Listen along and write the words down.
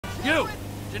You!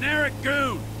 Generic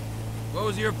goon! What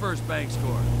was your first bank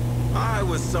score? I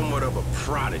was somewhat of a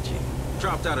prodigy.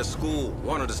 Dropped out of school,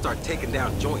 wanted to start taking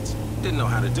down joints. Didn't know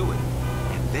how to do it.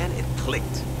 And then it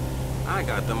clicked. I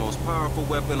got the most powerful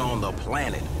weapon on the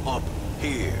planet, up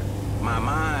here. My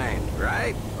mind,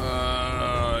 right?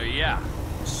 Yeah.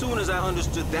 Soon as I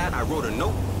understood that, I wrote a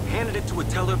note, handed it to a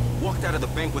teller, walked out of the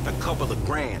bank with a couple of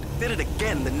grand. Did it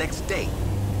again the next day.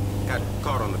 Got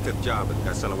caught on the 5th job and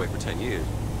got sent away for 10 years.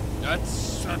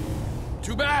 That's,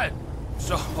 too bad.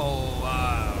 So,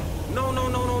 No.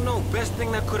 Best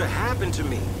thing that could have happened to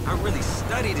me. I really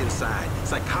studied inside.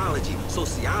 Psychology,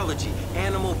 sociology,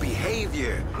 animal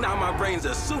behavior. Now my brain's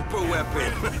a super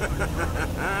weapon.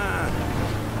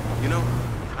 You know,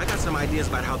 I got some ideas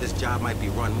about how this job might be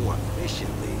run more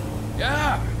efficiently.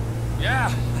 Yeah.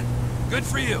 Good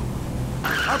for you.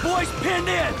 Our boy's pinned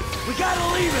in. We gotta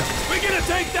leave him. We gonna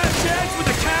take that chance with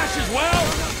the cash as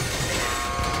well?